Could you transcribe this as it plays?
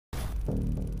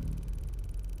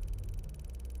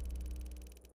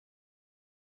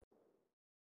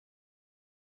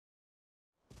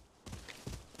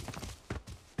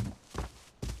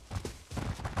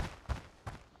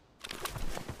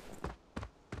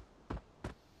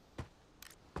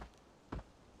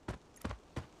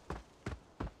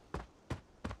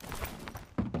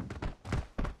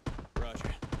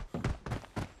Roger.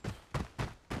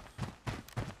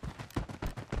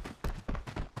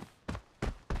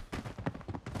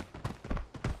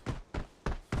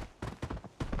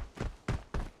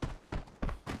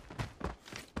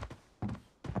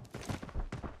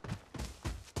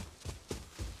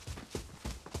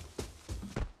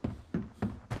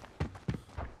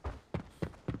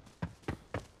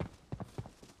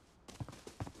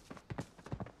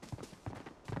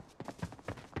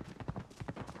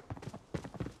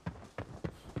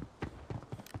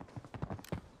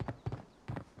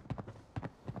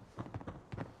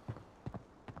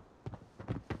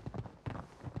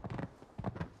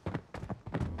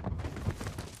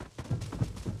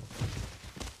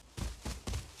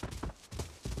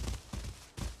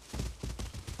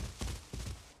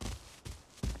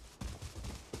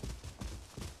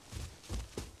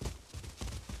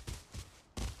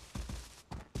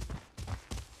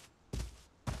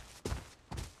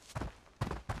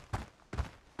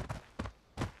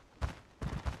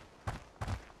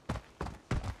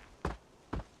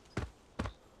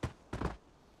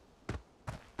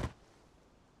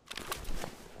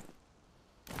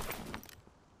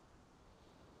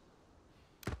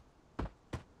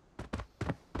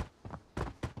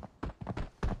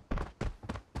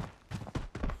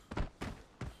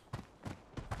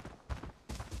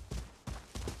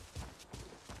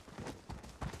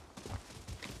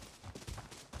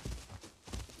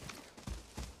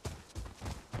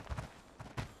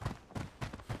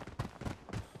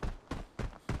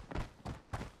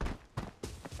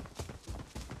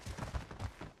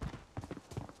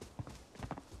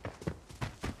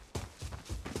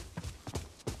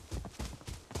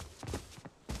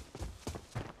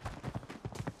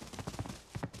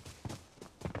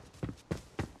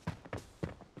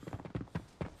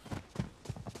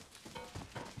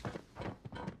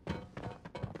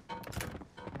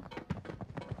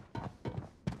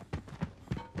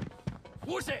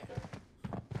 What's that?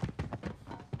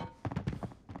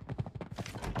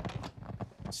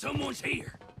 Someone's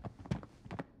here.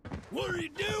 What are you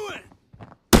doing?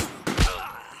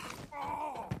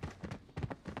 Oh.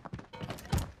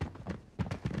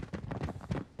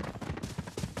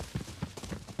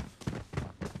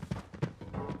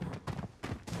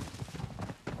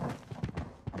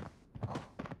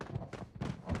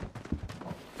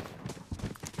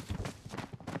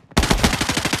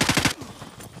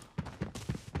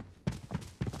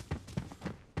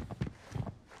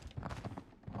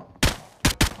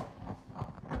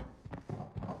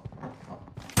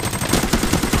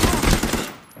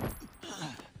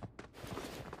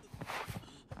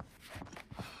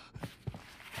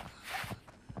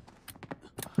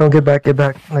 No, get back, get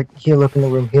back. Like, heal up in the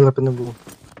room, heal up in the room.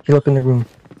 Heal up in the room.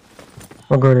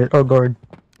 I'll guard it, I'll guard.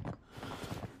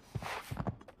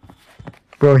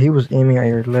 Bro, he was aiming at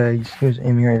your legs. He was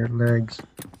aiming at your legs.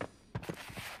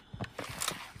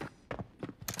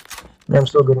 Yeah, I'm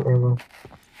still good at ammo.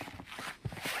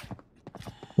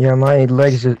 Yeah, my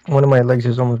legs is, one of my legs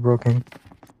is almost broken.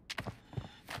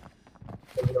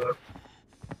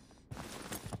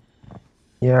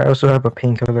 Yeah, I also have a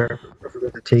painkiller. I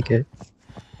forgot to take it.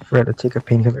 I forgot to take a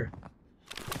painkiller.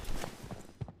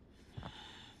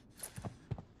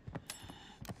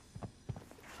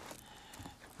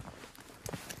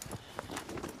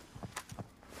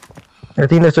 I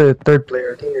think there's a third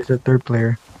player. I think there's a third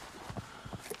player.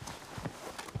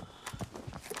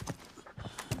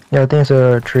 Yeah, I think it's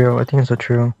a trio. I think it's a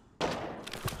trio.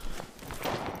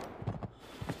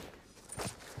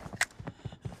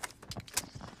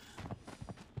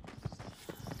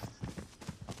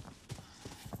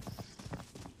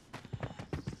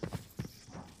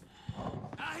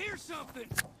 I hear something.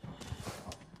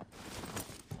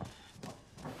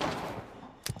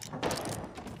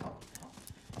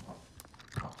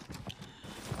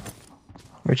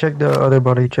 We check the other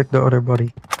body. Check the other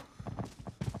body.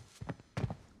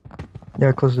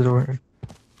 Yeah, close the door.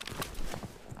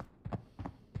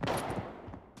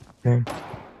 Okay.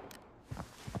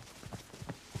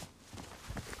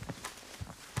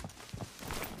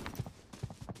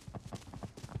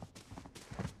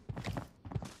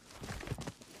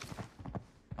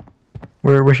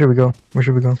 Where should we go? Where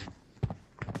should we go?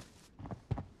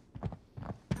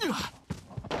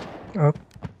 Up.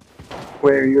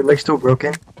 Where your leg's still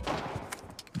broken?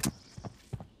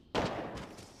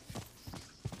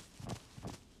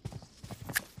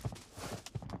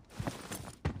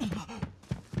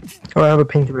 Oh, I have a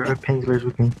painkiller. I have painkillers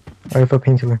with me. I have a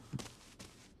painkiller.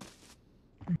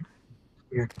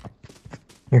 Here.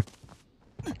 Here.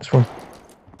 This one.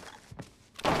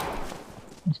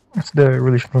 That's the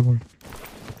really strong one.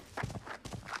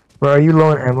 Bro, are you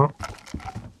low on ammo?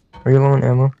 Are you low on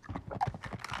ammo?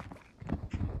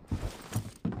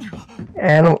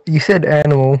 Animal. You said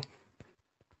animal.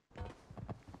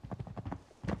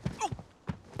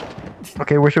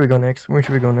 Okay, where should we go next? Where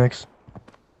should we go next?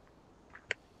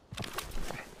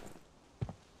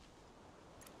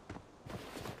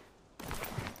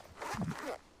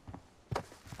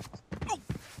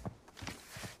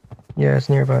 Yeah, it's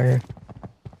nearby. Yeah.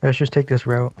 Let's just take this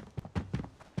route.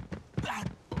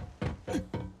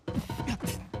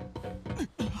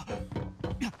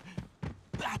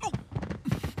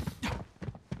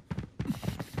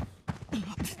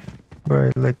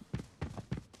 Right, like.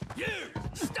 You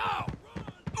stop!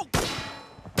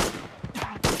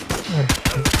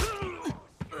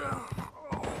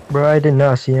 Bro, I did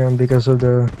not see him because of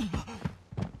the.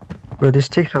 Bro, this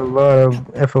takes a lot of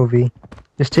FOV.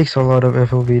 This takes a lot of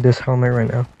FOV. This helmet right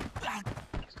now.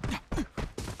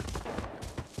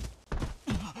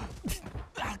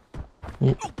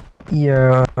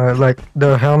 Yeah, like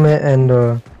the helmet and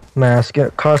the mask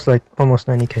it costs like almost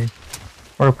 90k.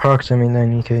 Or approximately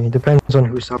 90k. Depends on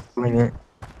who's selling it.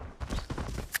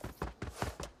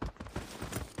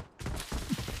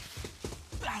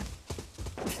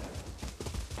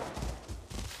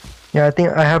 Yeah, I think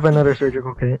I have another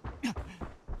surgical kit.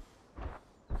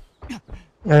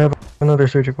 I have another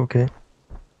surgical kit.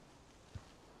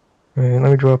 Wait,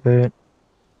 let me drop it.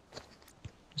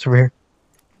 It's over here.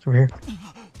 It's over here.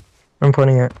 I'm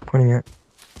pointing at.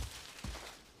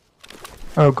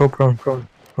 Oh, go prone.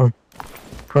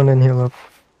 Prone and heal up.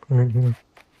 Prone and heal up.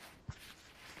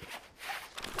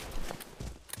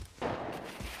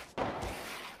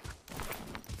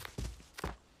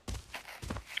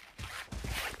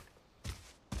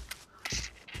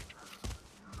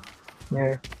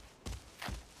 Yeah.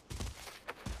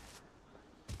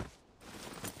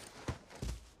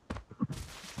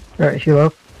 Alright, heal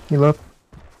up. Heal up.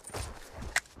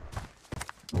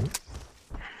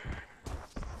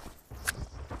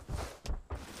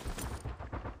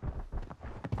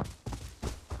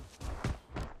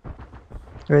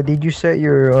 Alright, did you set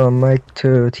your mic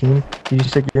to team? Did you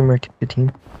set your mic to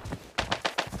team?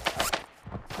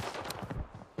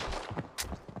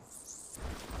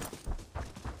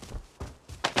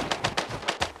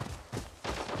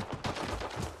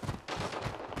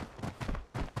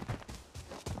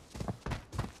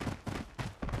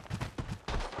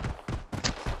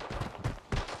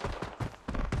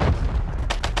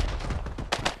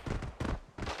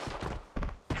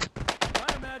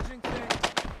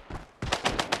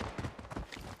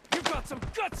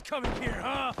 Coming here,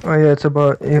 huh? Oh yeah, it's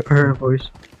about her voice.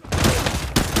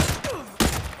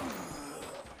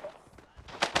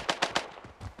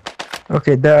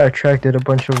 Okay, that attracted a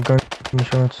bunch of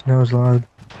gunshots. That was loud.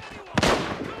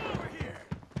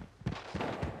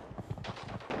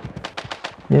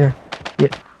 Yeah.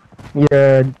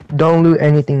 Yeah, don't loot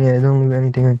anything yet. Don't loot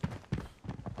anything yet.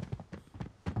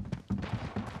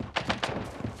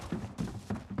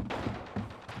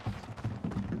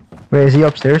 Wait, is he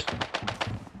upstairs?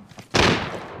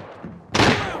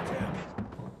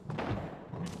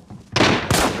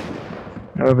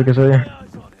 No, because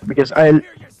I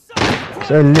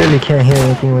literally can't hear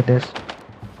anything with this.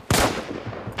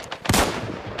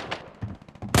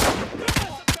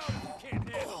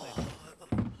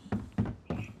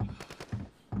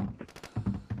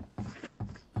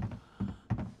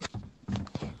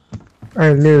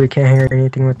 I literally can't hear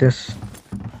anything with this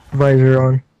visor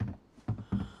on.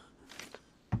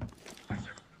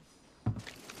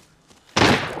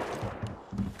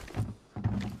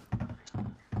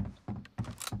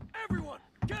 Everyone,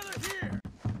 gather here.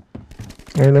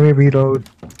 Hey, let me reload.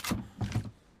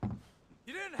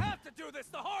 You didn't have to do this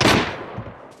the hard way.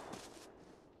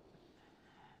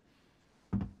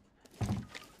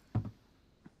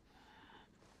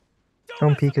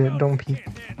 Don't peek it, don't peek.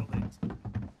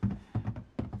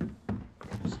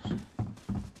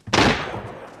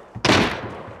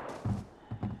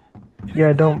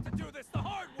 Yeah, don't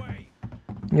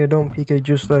peek it,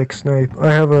 just like snipe. I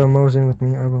have a Mosin with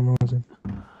me, I have a Mosin.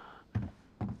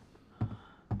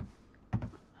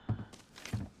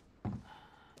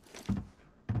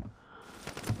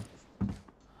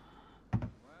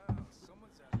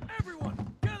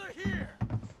 Everyone, gather here.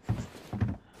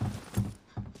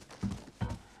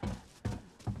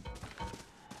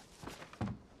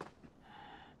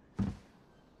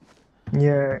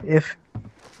 Yeah,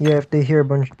 if they hear a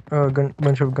bunch of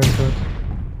gunshots.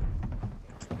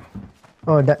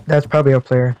 Oh, that's probably a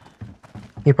player.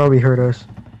 He probably heard us.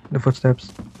 The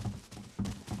footsteps.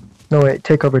 No, wait.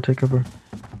 Take cover. Take cover.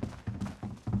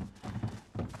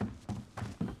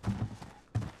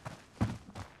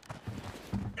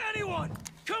 Anyone,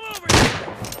 come over here!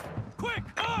 Quick,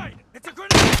 hide! It's a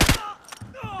grenade!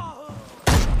 Oh.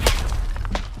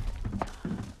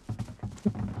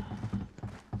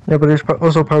 Yeah, but there's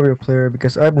also probably a player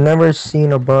because I've never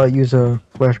seen a bot use a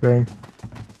flashbang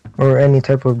or any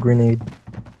type of grenade.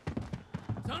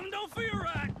 Something don't feel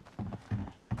right.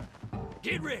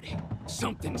 Get ready.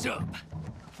 Something's up.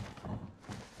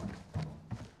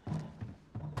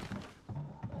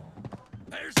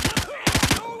 There's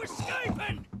no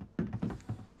escaping.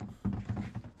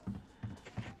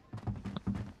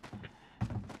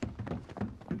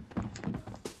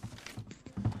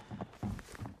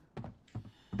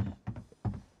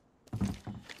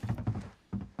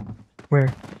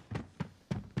 Where?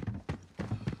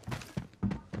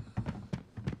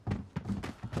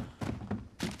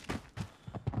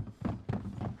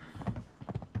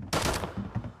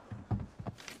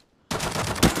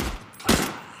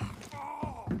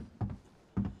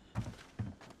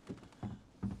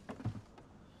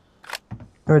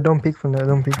 No, don't peek from there.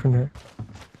 Don't peek from there.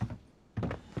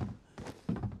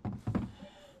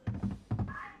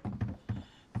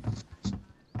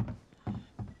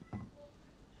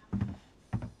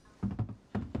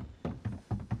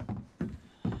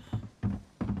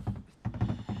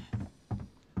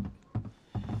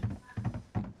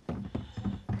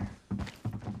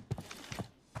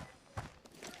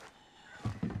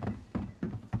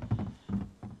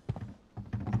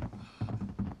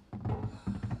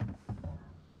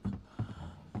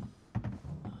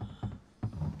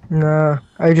 Nah,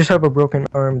 I just have a broken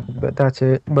arm, but that's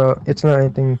it. But it's not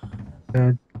anything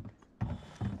bad.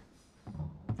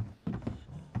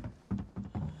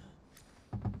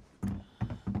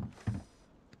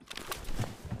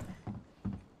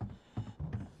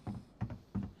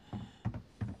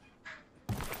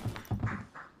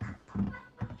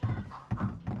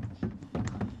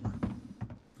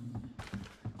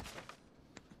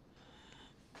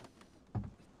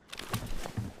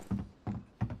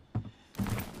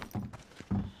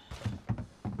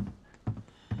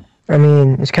 I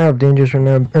mean, it's kind of dangerous right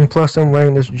now, and plus I'm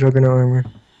wearing this juggernaut armor.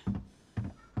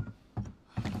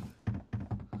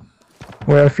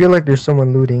 Well, I feel like there's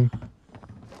someone looting.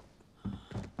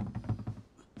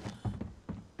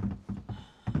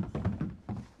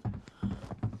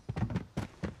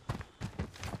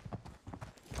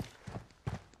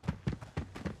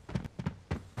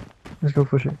 Let's go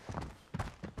push it.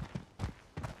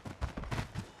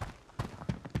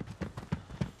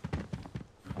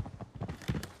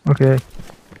 Okay.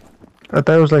 I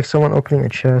thought it was like someone opening a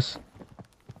chest.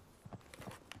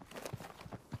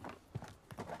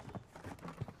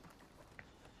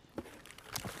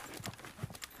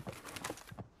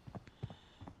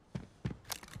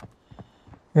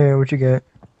 Yeah, what you get?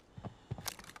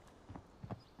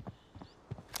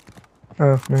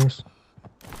 Oh, nice.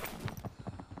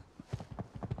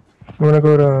 You wanna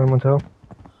go to a motel?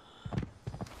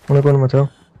 Wanna go to a motel?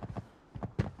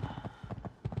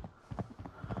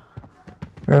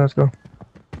 Yeah, let's go.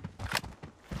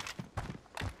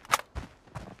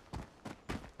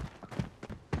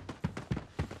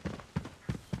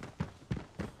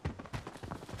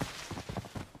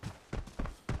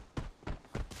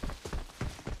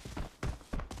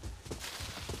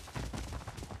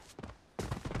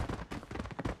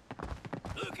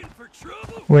 Looking for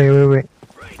trouble? Wait.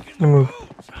 Breaking Let the me move.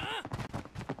 rules, huh?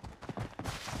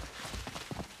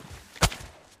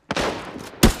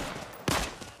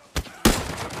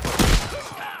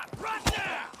 Stop right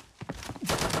now!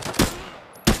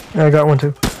 Yeah, I got one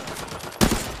too.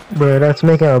 Bro, that's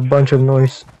making a bunch of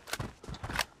noise.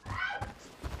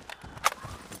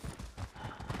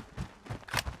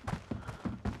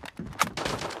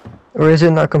 Or is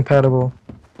it not compatible?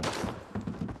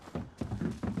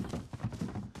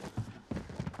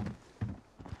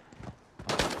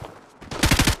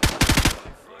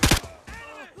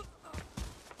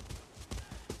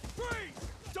 Freeze!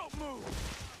 Don't move!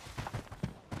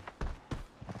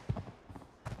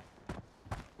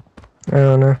 I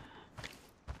don't know.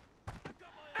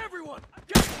 Everyone,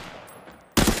 get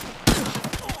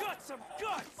got some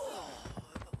guts!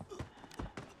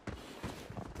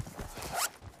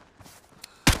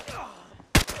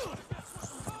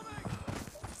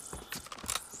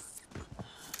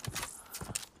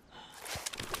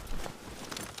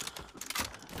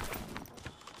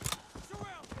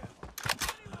 Surround him!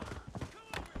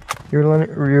 You're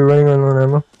running on low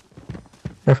ammo?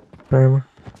 F ammo.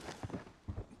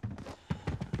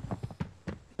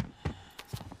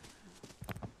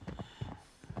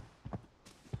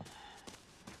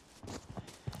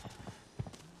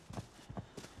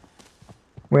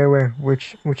 Where?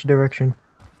 Which direction?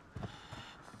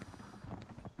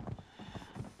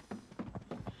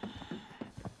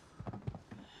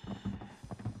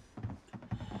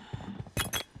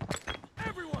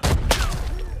 Everyone!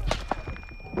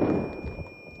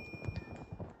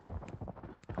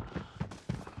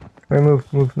 Alright,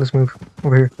 move. Let's move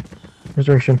over here. This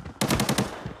direction.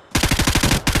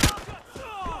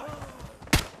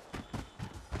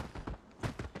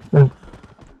 And,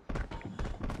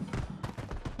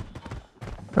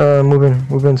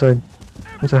 move inside.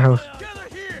 It's a house. Gather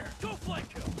here! Go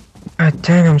flank him! God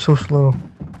dang, I'm so slow.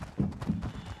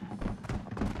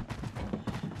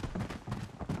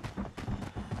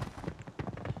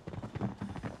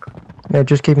 Yeah,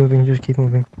 just keep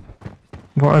moving.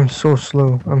 Well, I'm so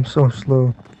slow. I'm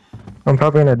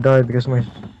probably gonna die because of my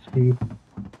speed.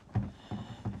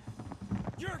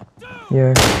 You're doomed!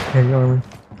 Yeah, heavy armor.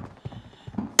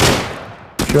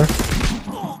 Sure.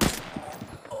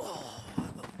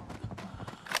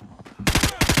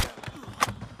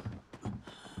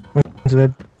 One's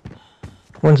dead.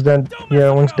 One's dead. Don't mess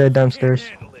Yeah, one's around, dead you can't downstairs.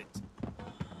 handle it.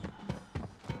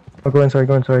 Oh, go inside.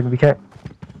 We can't.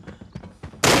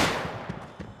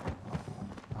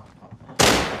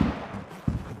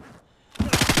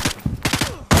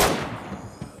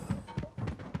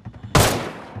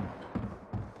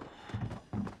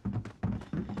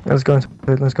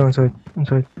 Let's go inside.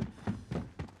 Inside.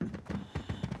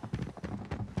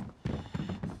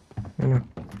 I know.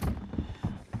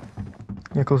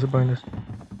 Yeah, closer behind us.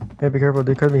 Yeah, be careful.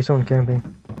 There could be someone camping.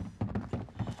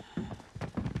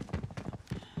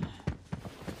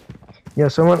 Yeah,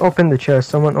 someone opened the chest.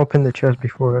 Someone opened the chest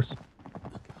before us.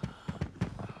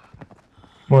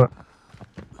 What?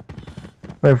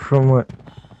 Wait, from what?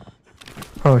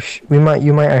 Oh, you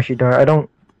might actually die. I don't.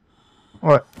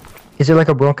 What? Is it like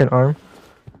a broken arm?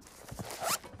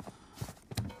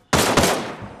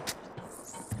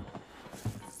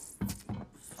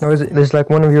 Or is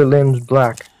like one of your limbs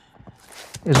black?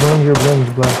 Is one of your limbs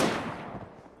black?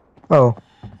 Oh.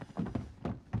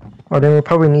 Oh, then we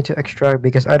probably need to extract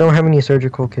because I don't have any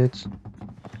surgical kits.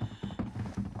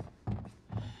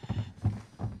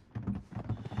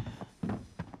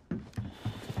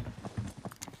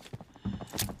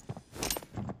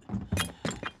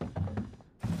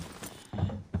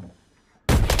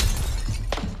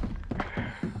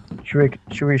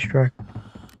 Should we extract?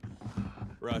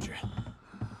 Roger.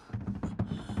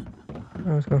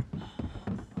 Let's go.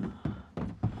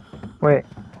 Wait,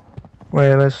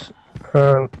 let's,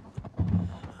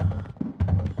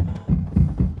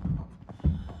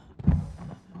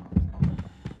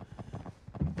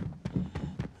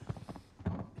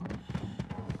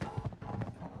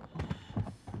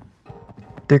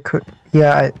 there could,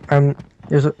 yeah,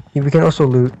 we can also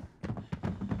loot.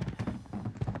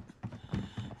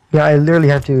 Yeah, I literally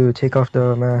have to take off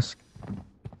the mask.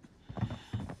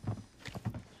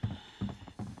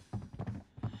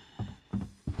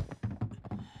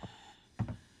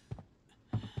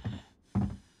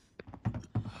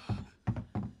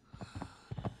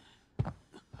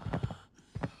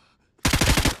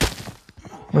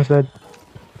 What's that?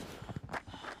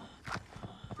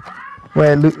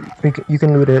 Wait, loot. You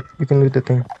can loot it. You can loot the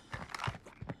thing.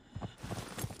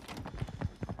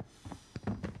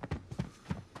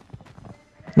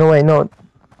 No, wait, no.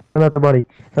 Not the body.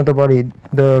 Not the body.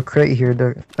 The crate here.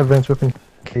 The advanced weapon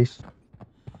case.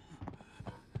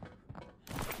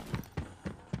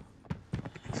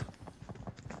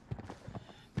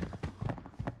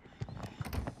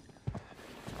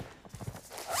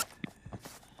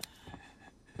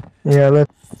 Yeah,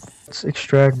 let's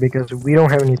extract because we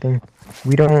don't have anything.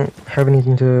 We don't have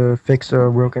anything to fix a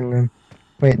broken limb.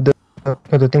 Wait, no,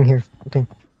 the thing here. The thing.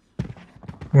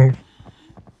 Right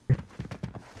here.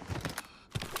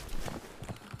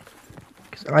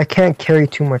 'Cause I can't carry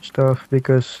too much stuff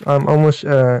because I'm almost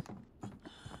oh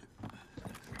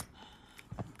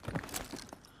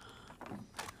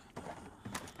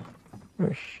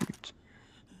shoot.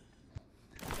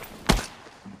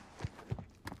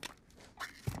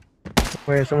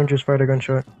 Wait, someone just fired a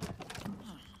gunshot.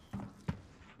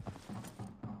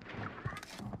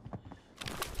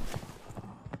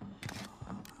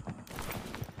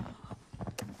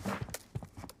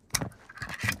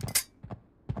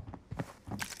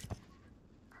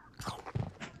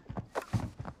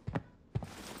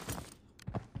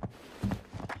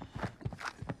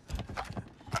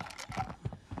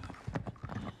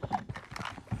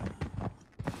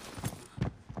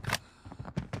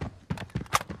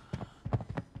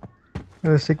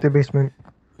 Let's take the basement.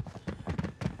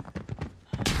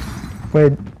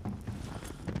 Wait.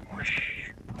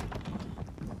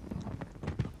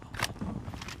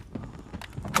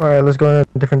 Alright, let's go in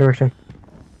a different direction.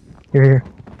 Here.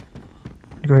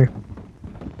 Go here.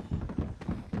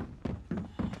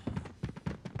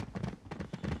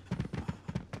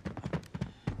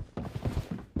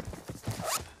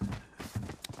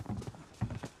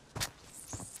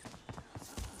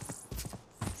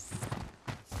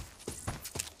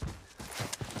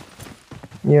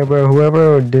 Yeah, bro,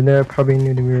 whoever did that probably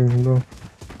knew that we were low.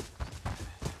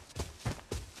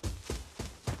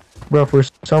 Bro, for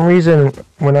some reason,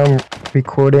 when I'm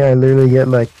recording, I literally get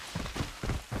like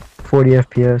 40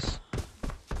 FPS.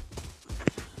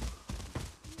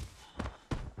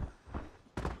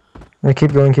 Yeah,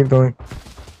 keep going, keep going.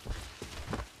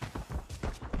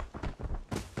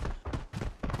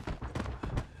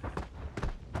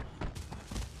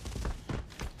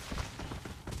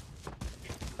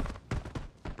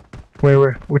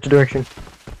 Where? Which direction?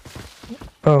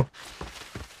 Oh,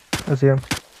 I see him.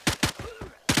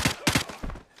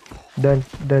 Dead.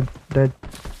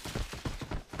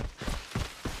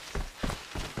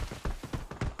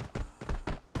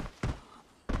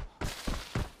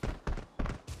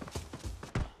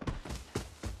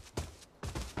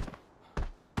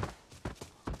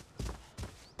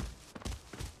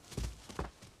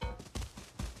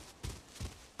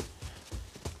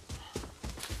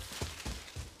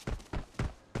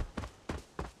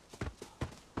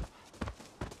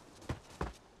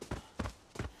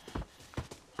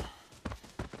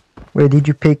 Wait, did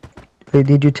you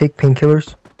take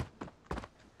painkillers?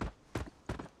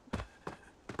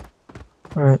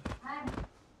 Alright.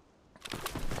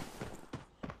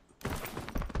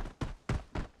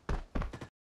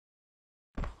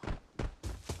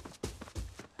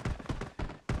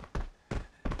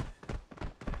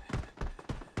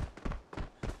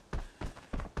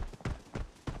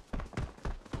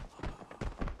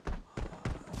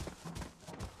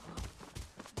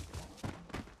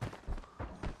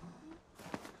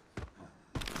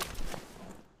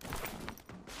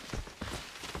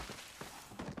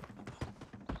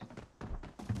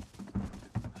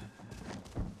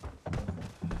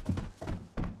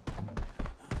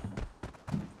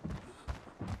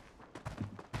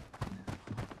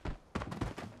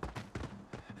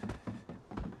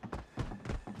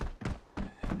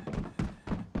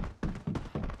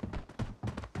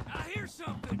 I hear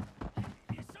something.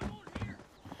 Is someone here?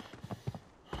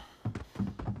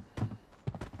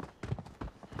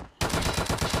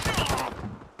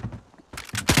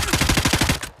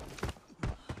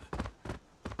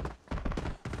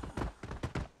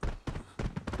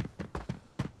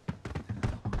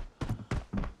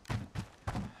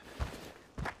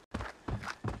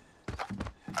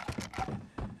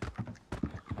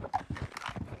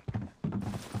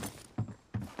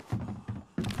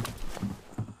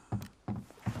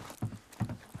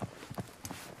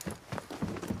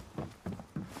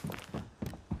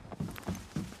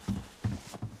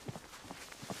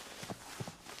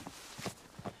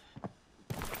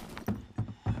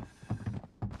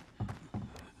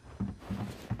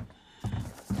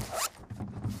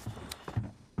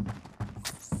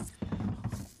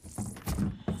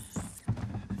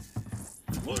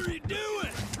 What are you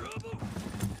doing?